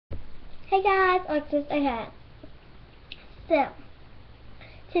Hey guys, Alexis. Okay. So,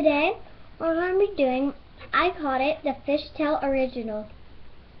 today what we're going to be doing, I called it the Fishtail Original.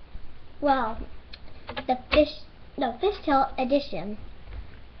 Well, the Fishtail Edition.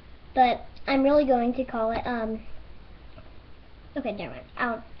 But I'm really going to call it, okay, never mind.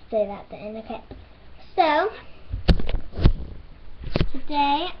 I'll say that then, okay. So,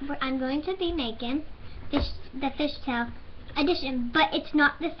 today I'm going to be making the Fishtail Edition, but it's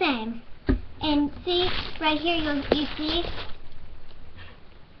not the same. And see, right here, you see,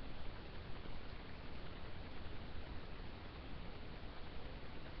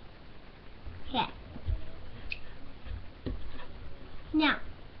 okay. Now,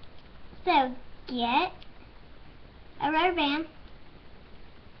 so get a rubber band,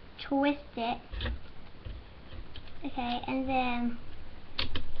 twist it, okay, and then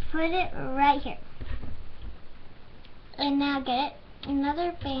put it right here. And now get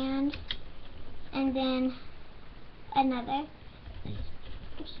another band, and then another.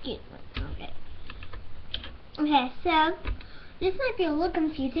 Excuse me. Okay, so this might be a little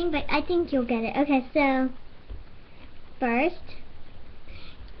confusing, but I think you'll get it. Okay, so first,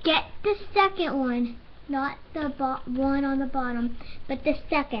 get the second one, not the one on the bottom, but the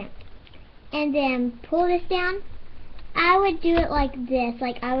second, and then pull this down. I would do it like this,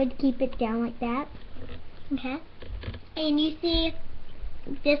 like I would keep it down like that. Okay, and you see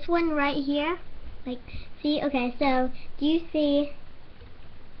this one right here, like, see, okay, so do you see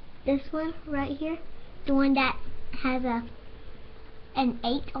this one right here, the one that has an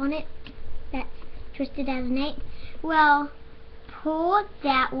 8 on it, that's twisted as an 8? Well, pull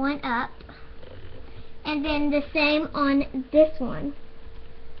that one up, and then the same on this one.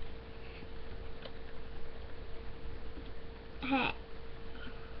 Okay.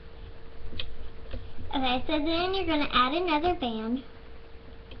 Okay, so then you're going to add another band.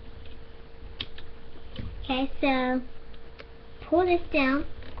 Okay, so pull this down.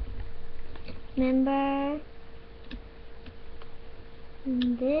 Remember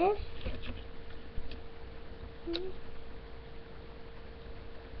this?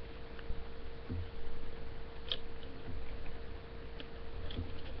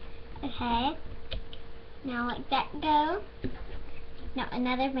 Okay. Now let that go. Now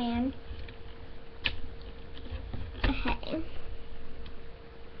another band. Okay.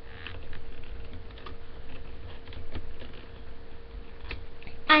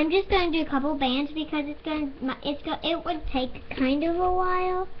 I'm just going to do a couple bands because it would take kind of a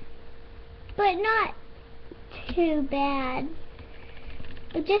while, but not too bad.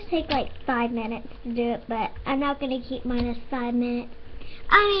 It would just take like 5 minutes to do it, but I'm not going to keep mine as 5 minutes.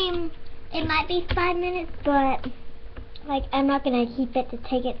 I mean, it might be 5 minutes, but like I'm not going to keep it to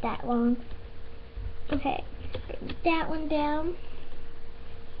take it that long. Okay, put that one down,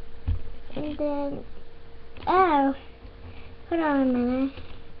 and then, oh, hold on a minute.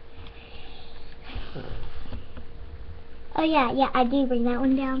 Oh yeah, I do bring that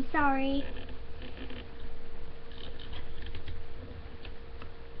one down, sorry.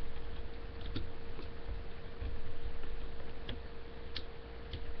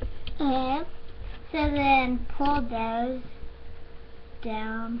 Okay, so then pull those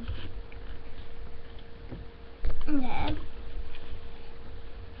down. Okay.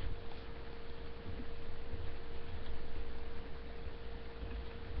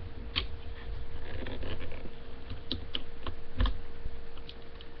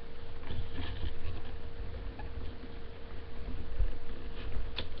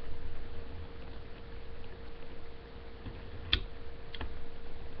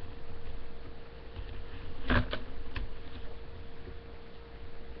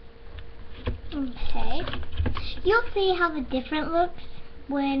 Okay, you'll see how the different looks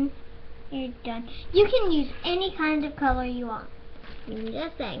when you're done. You can use any kind of color you want. I'm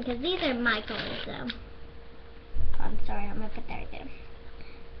just saying, because these are my colors, so. I'm sorry, I'm going to put that right there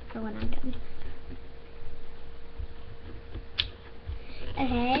for when I'm done.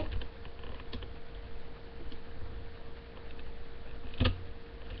 Okay.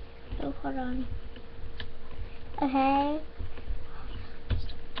 So, hold on. Okay.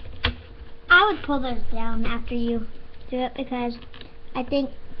 I would pull those down after you do it because I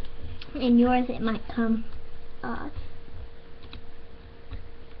think in yours it might come off.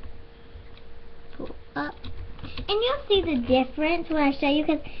 Pull up. And you'll see the difference when I show you,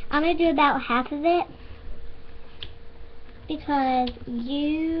 because I'm going to do about half of it because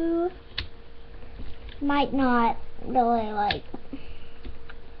you might not really like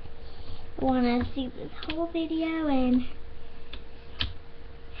want to see this whole video. And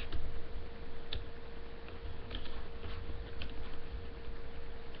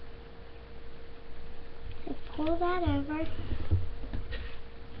pull that over.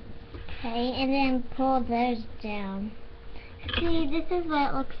 Okay, and then pull those down. See, this is what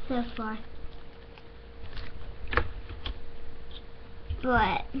it looks so far.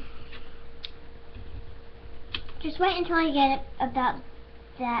 But just wait until I get it about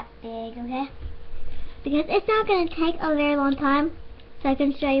that big, okay? Because it's not going to take a very long time, so I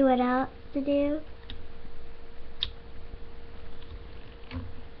can show you what else to do.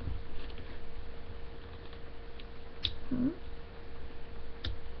 Okay.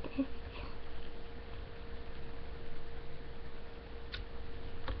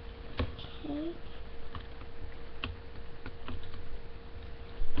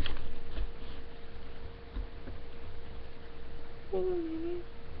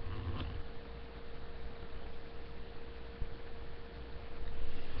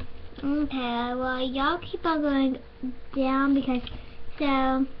 Okay, well, y'all keep on going down because,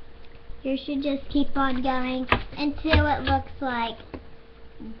 so, you should just keep on going until it looks like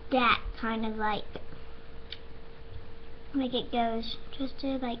that, kind of like it goes just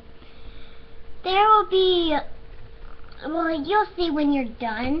to like, there will be, well, you'll see when you're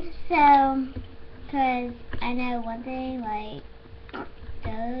done, so, because I know one thing, like,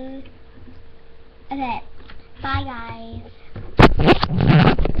 those, okay, bye guys.